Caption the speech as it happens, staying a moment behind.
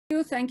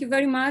Thank you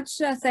very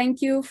much.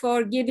 Thank you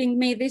for giving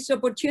me this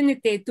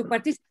opportunity to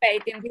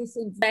participate in this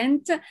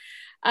event.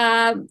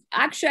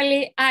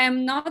 Actually, I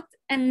am not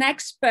an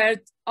expert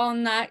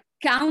on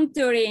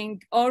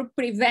countering or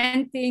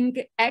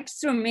preventing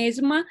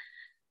extremism.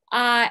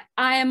 I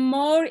am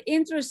more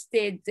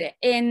interested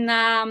in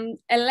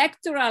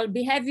electoral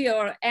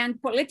behavior and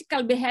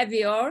political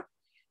behavior.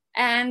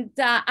 And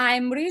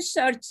I'm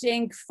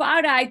researching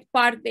far-right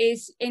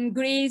parties in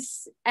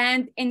Greece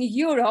and in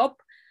Europe.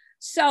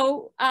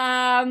 So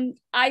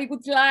I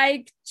would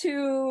like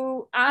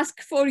to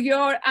ask for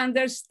your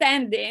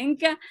understanding.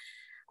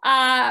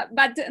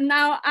 But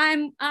now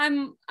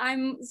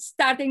I'm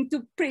starting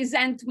to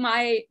present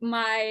my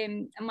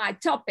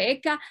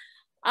topic.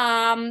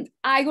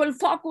 I will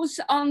focus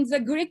on the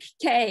Greek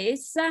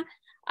case,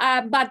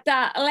 but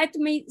let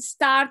me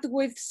start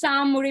with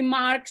some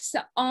remarks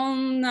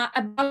on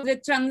about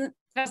the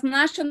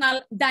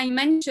transnational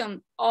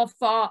dimension of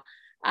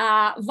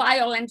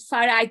violent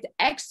far-right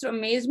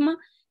extremism,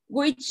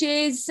 which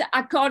is,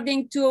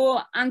 according to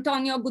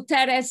Antonio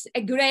Guterres,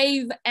 a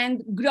grave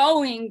and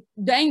growing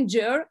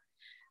danger.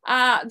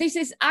 This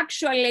is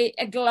actually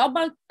a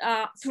global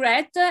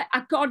threat,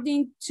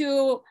 according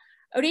to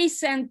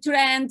recent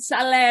trends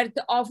alert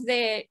of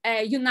the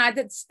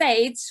United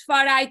States.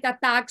 Far-right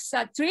attacks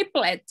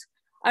tripled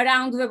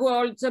around the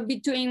world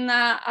between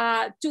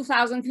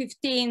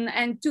 2015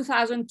 and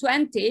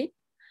 2020.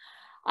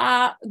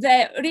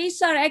 The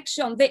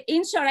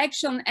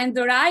insurrection and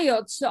the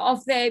riots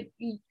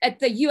at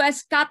the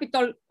US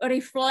Capitol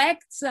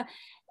reflects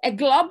a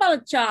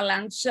global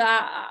challenge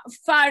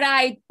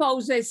far-right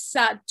poses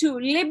to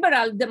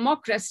liberal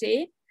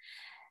democracy.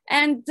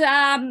 And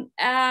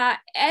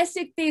as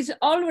it is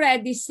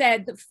already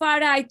said,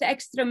 far-right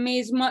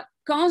extremism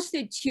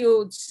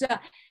constitutes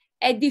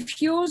a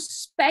diffuse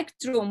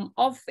spectrum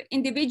of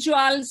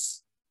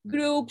individuals,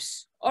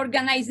 groups,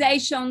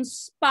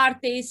 organizations,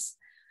 parties,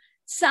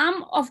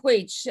 some of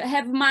which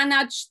have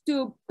managed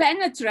to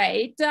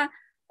penetrate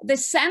the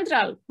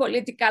central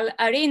political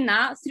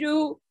arena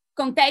through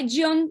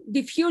contagion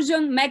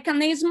diffusion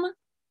mechanism.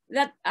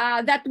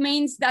 That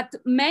means that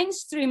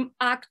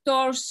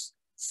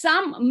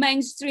some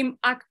mainstream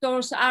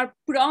actors are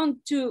prone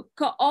to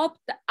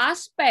co-opt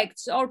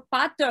aspects or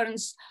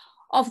patterns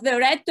of the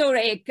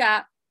rhetoric,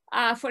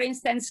 for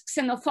instance,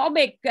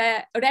 xenophobic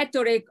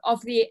rhetoric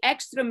of the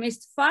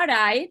extremist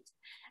far-right.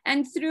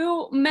 And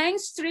through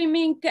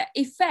mainstreaming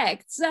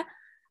effects,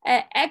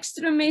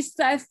 extremist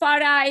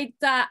far-right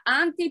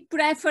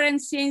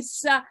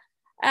anti-preferences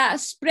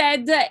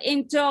spread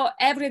into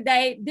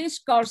everyday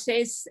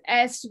discourses,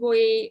 as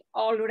we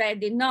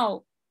already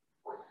know.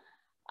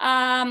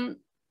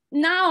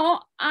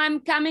 Now I'm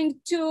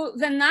coming to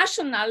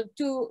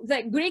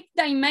the Greek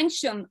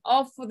dimension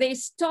of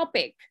this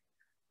topic.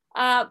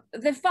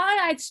 The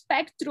far-right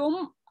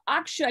spectrum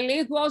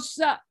actually was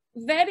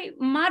very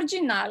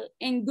marginal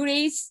in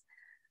Greece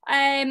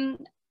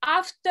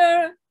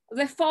after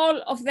the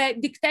fall of the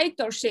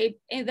dictatorship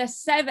in the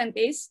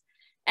 70s,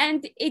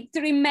 and it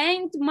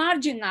remained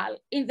marginal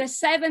in the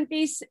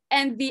 70s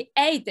and the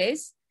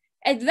 80s.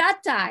 At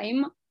that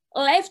time,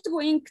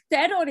 left-wing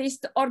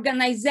terrorist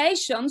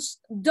organizations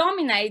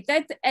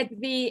dominated at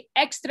the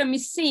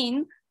extremist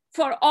scene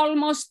for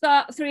almost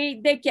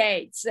 3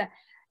 decades.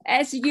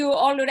 As you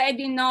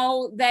already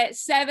know, the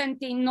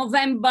 17th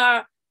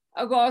November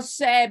was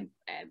a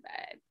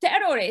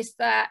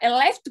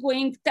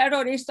left-wing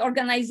terrorist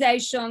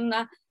organization,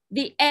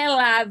 the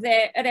ELA,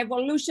 the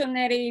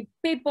Revolutionary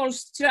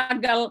People's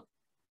Struggle.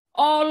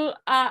 All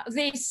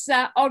these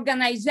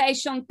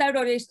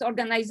terrorist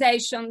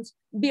organizations,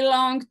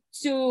 belong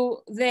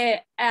to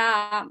the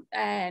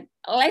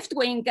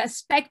left-wing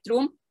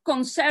spectrum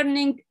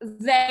concerning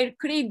their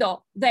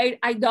credo, their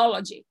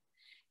ideology.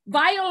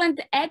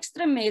 Violent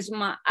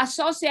extremism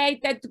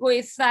associated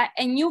with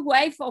a new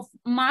wave of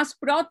mass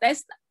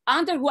protest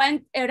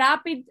underwent a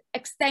rapid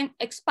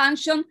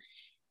expansion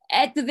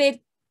at the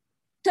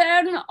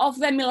turn of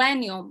the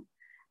millennium.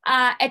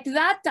 At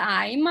that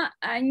time,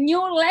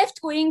 new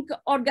left-wing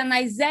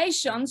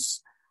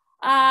organizations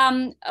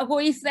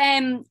with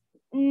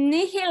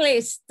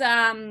nihilist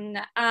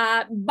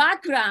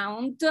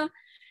background,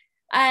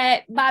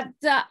 but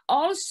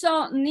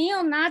also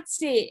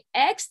neo-Nazi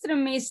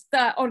extremist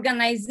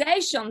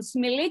organizations,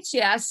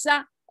 militias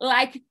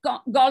like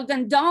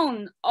Golden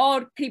Dawn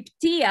or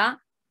Cryptia,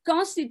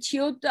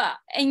 constitute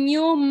a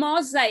new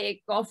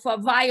mosaic of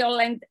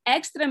violent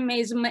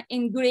extremism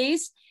in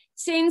Greece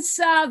since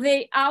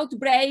the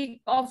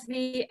outbreak of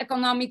the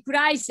economic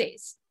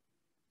crisis.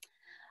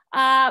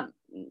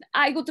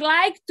 I would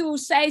like to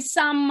say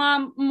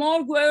some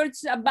more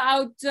words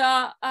about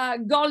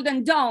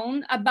Golden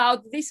Dawn,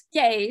 about this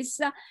case,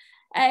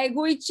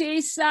 which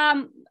is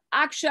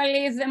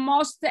actually the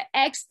most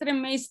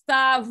extremist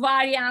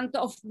variant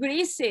of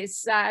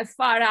Greece's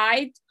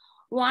far-right,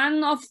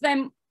 one of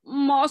the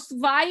most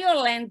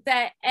violent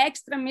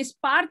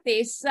extremist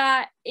parties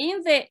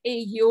in the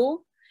EU,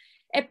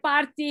 a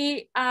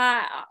party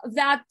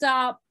that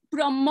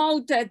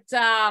promoted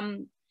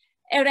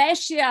a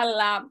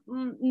racial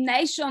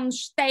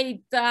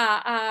nation-state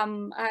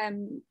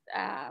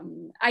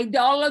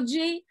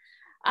ideology,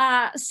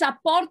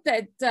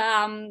 supported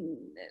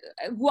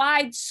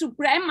white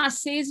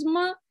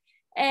supremacism.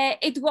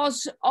 It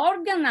was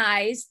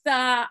organized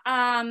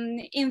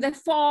in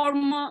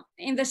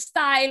the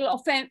style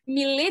of a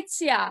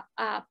militia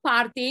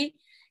party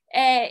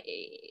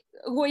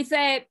with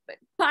a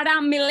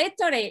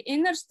paramilitary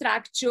inner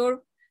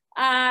structure,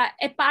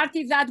 a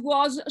party that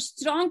was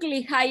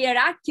strongly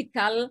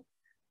hierarchical.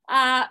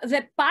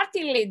 The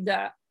party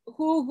leader,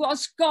 who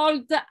was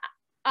called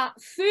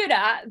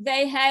Führer,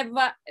 they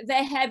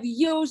have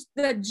used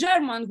the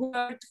German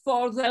word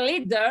for the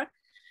leader.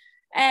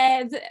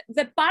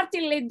 The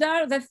party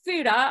leader, the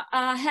Führer,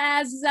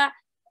 has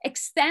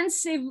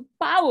extensive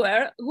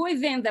power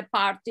within the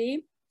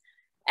party,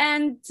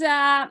 and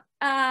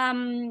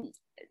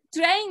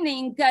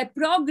training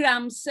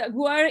programs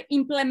were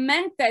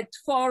implemented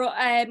for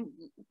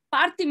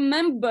party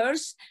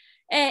members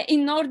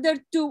in order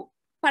to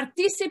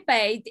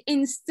participate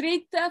in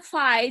street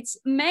fights,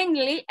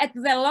 mainly at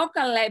the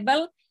local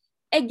level,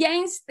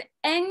 against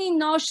any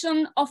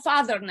notion of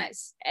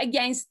otherness,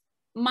 against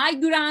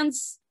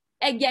migrants,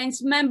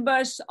 against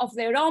members of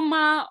the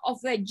Roma,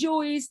 of the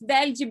Jewish, the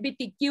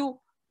LGBTQ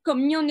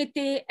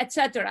community,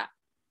 etc.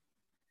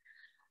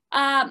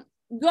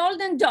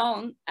 Golden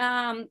Dawn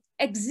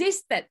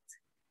existed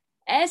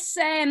as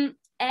an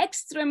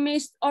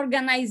extremist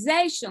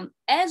organization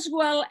as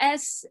well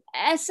as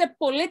a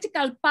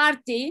political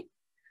party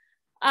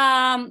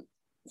from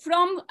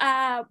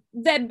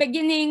the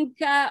beginning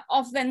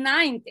of the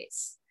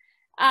 90s.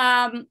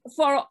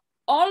 For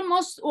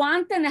almost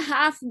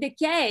 1.5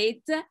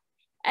 decades,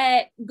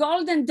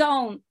 Golden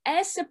Dawn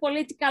as a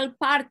political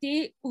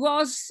party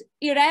was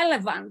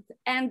irrelevant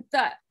and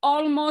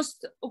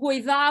almost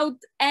without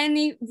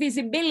any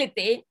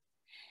visibility.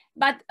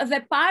 But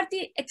the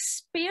party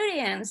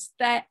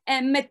experienced a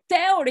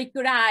meteoric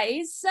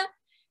rise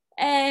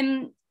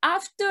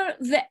after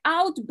the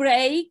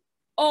outbreak,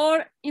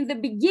 or in the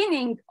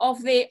beginning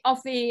of the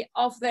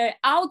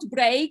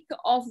outbreak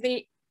of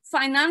the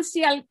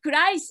financial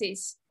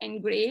crisis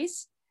in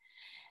Greece.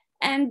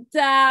 And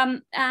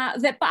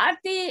the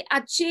party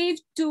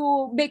achieved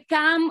to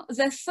become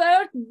the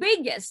third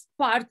biggest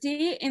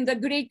party in the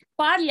Greek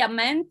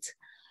parliament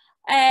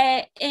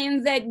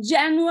in the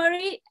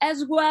January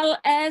as well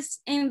as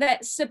in the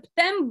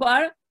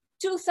September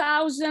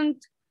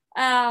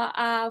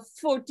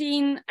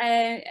 2014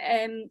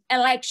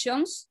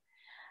 elections.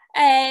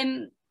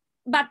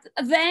 But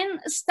then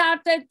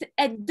started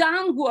a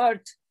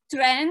downward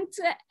trend,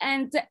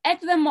 and at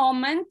the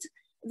moment,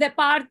 the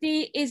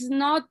party is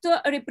not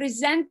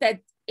represented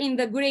in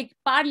the Greek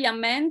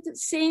parliament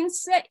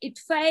since it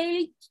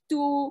failed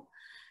to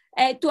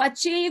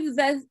achieve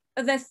the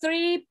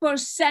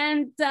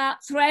 3%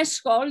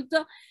 threshold,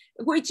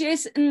 which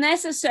is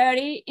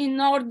necessary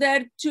in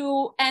order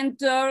to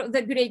enter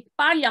the Greek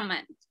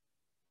parliament.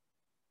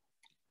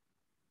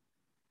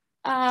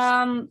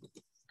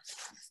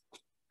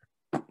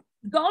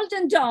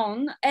 Golden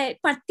Dawn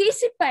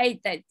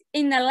participated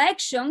in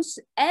elections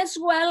as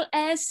well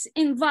as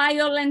in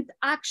violent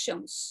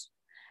actions.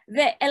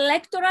 The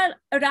electoral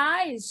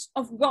rise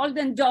of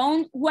Golden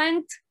Dawn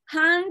went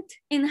hand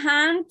in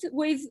hand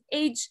with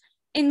its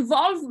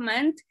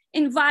involvement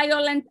in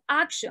violent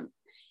action.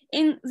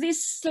 In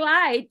this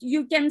slide,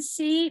 you can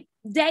see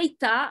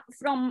data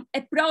from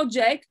a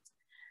project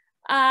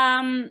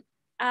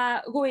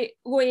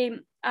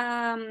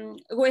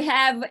we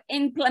have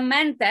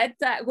implemented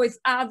with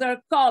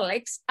other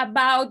colleagues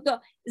about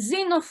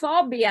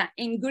xenophobia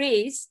in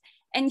Greece.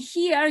 And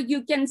here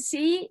you can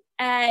see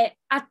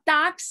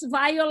attacks,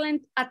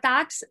 violent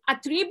attacks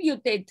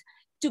attributed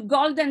to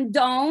Golden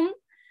Dawn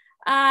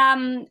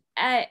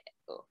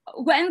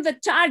when the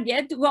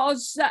target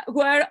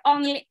were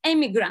only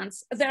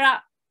immigrants. There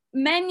are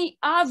many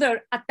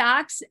other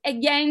attacks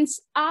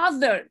against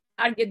other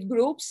target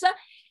groups.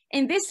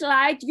 In this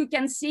slide, you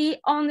can see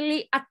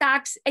only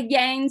attacks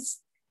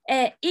against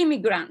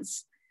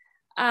immigrants.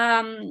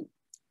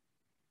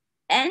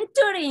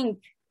 Entering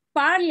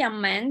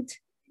parliament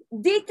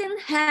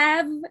didn't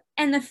have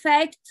an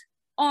effect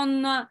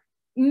on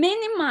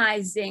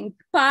minimizing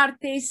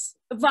parties'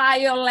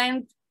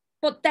 violent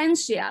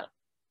potential.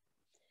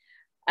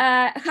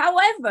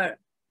 However,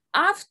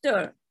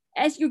 after,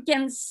 as you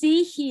can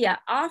see here,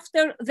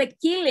 after the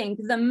killing,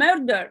 the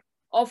murder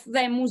of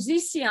the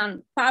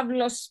musician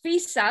Pavlos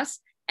Fissas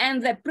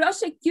and the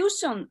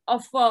prosecution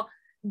of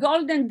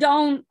Golden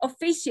Dawn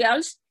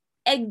officials,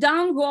 a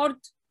downward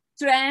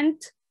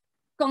trend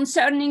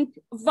concerning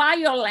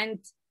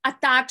violent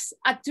attacks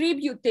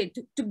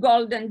attributed to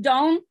Golden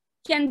Dawn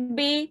can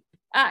be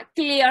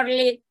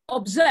clearly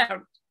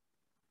observed.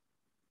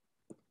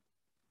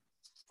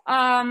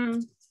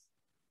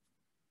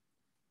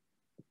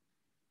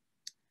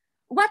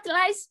 What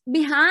lies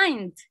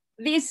behind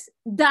this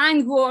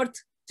downward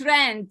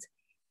trend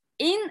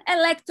in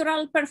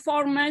electoral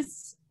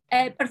performance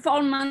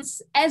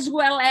as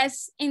well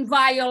as in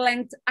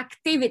violent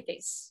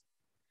activities?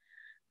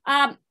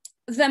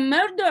 the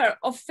murder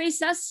of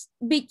Fissas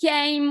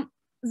became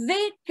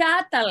the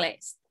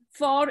catalyst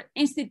for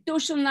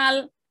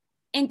institutional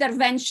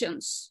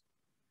interventions.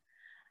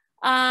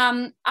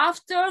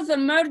 After the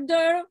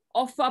murder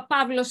of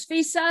Pavlos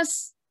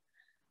Fissas,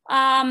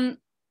 a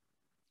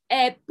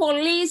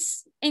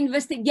police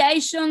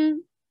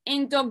investigation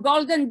into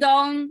Golden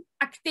Dawn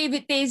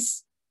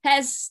activities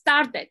has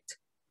started.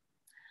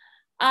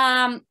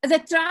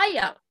 The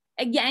trial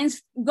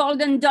against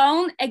Golden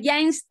Dawn,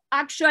 against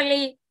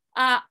actually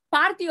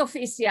party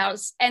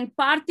officials and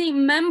party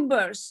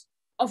members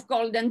of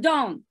Golden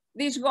Dawn.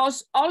 This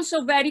was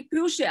also very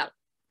crucial.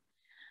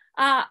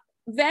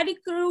 Very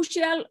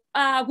crucial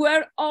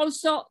were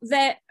also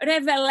the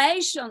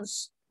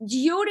revelations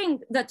during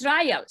the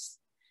trials.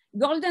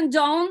 Golden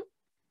Dawn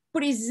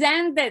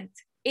presented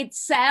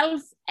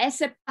itself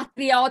as a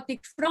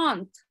patriotic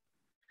front.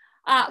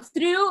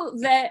 Through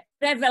the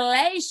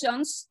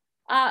revelations,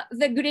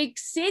 the Greek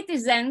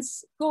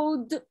citizens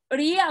could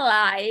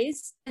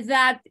realize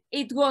that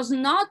it was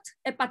not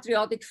a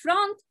patriotic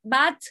front,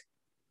 but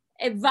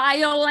a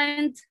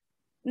violent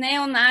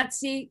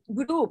neo-Nazi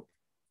group,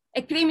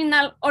 a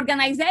criminal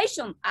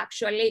organization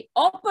actually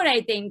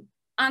operating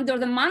under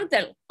the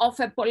mantle of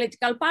a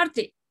political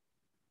party.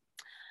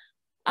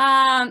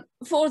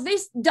 For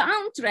this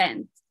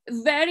downtrend,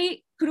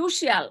 very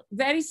crucial,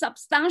 very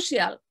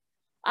substantial,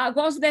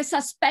 was the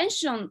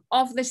suspension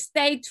of the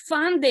state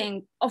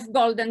funding of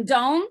Golden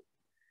Dawn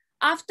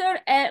after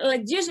a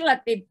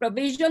legislative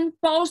provision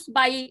posed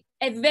by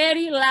a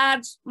very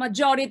large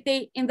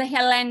majority in the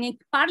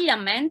Hellenic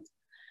parliament.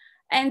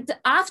 And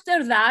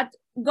after that,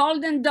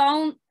 Golden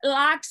Dawn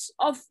lacks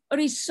of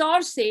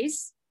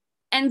resources,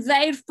 and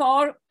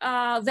therefore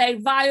their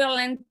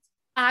violent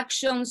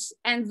actions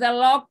and the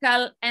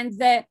local and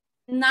the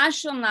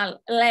national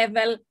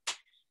level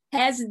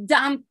has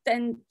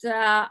dampened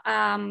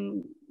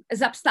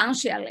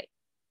substantially.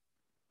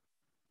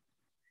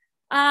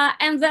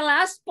 And the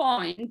last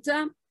point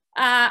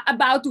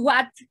about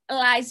what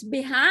lies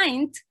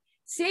behind,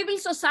 civil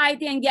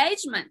society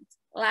engagement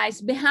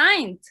lies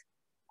behind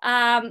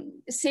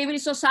civil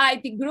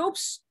society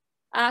groups,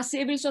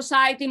 civil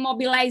society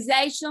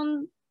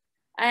mobilization,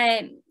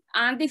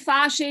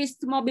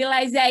 anti-fascist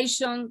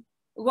mobilization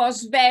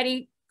was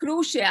very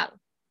crucial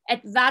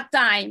at that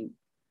time.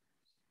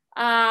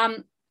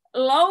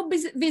 Low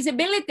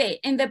visibility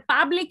in the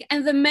public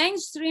and the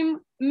mainstream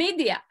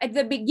media at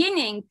the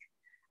beginning.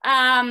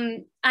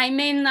 After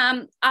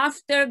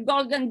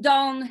Golden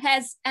Dawn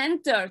has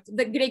entered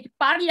the Greek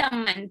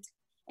parliament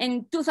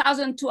in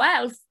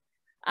 2012,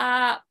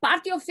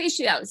 party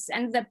officials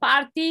and the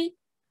party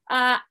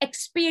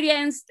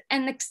experienced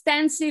an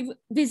extensive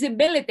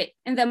visibility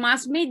in the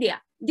mass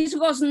media. This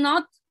was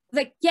not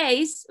the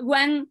case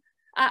when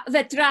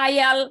the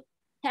trial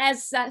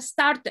has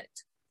started.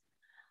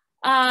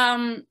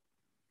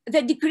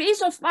 The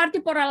decrease of party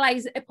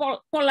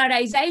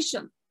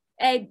polarization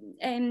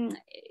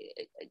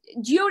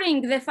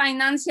during the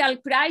financial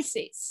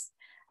crisis,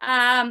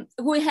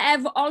 we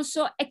have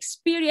also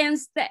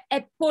experienced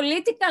a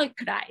political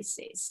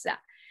crisis.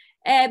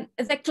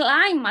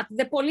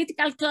 The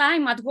political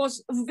climate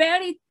was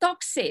very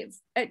toxic.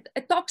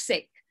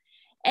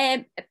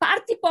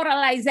 Party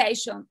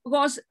polarization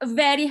was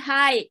very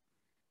high.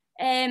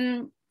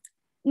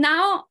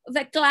 Now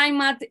the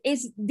climate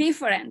is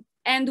different,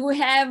 and we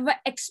have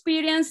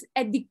experienced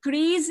a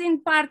decrease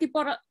in party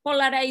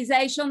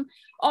polarization,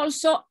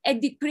 also a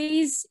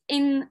decrease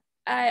in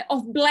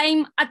of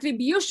blame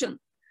attribution.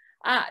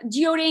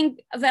 During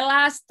the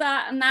last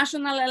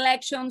national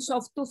elections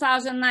of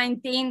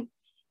 2019,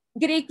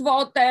 Greek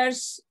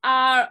voters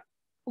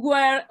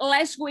were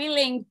less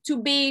willing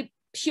to be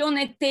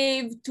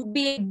punitive, to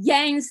be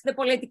against the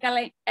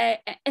political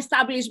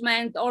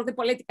establishment or the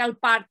political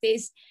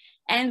parties,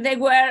 and they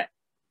were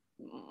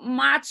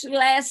much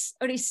less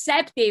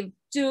receptive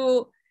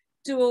to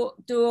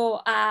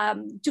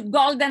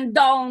Golden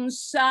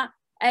Dawn's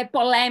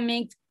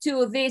polemic,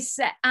 to these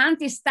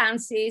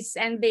anti-stances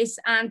and these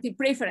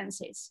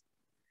anti-preferences.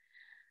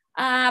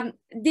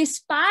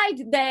 Despite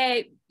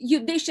the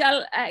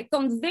judicial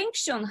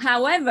conviction,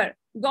 however,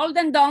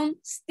 Golden Dawn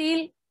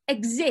still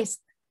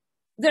exists.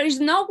 There is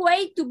no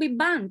way to be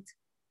banned.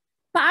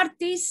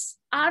 Parties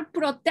are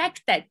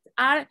protected,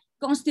 are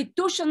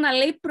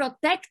constitutionally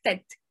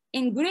protected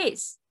in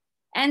Greece,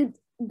 and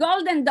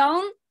Golden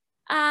Dawn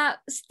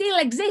still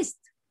exists.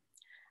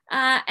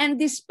 And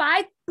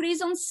despite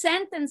prison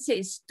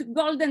sentences to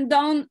Golden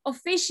Dawn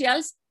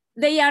officials,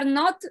 they are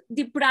not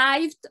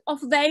deprived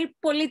of their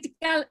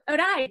political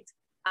right.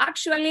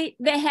 Actually,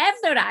 they have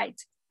the right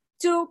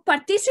to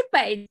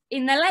participate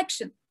in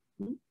election.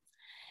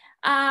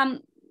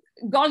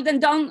 Golden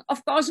Dawn,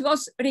 of course,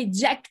 was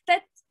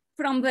rejected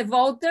from the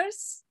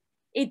voters.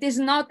 It is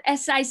not,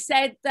 as I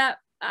said,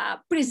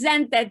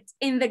 presented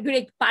in the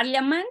Greek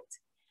parliament,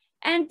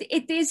 and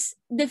it is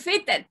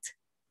defeated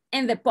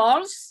in the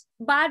polls.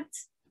 But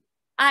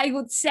I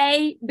would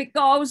say,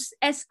 because,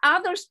 as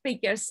other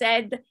speakers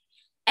said,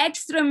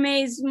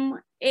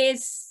 extremism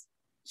is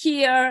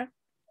here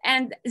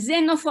and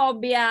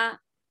xenophobia,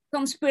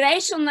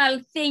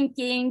 conspirational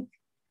thinking,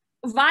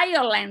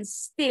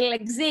 violence still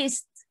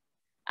exists.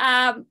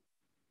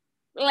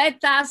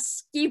 Let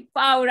us keep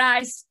our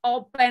eyes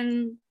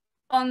open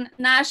on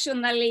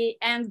nationally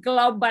and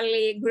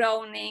globally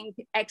growing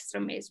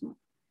extremism.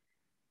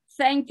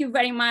 Thank you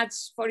very much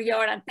for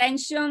your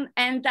attention,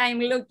 and I'm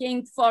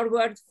looking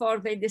forward for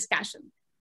the discussion.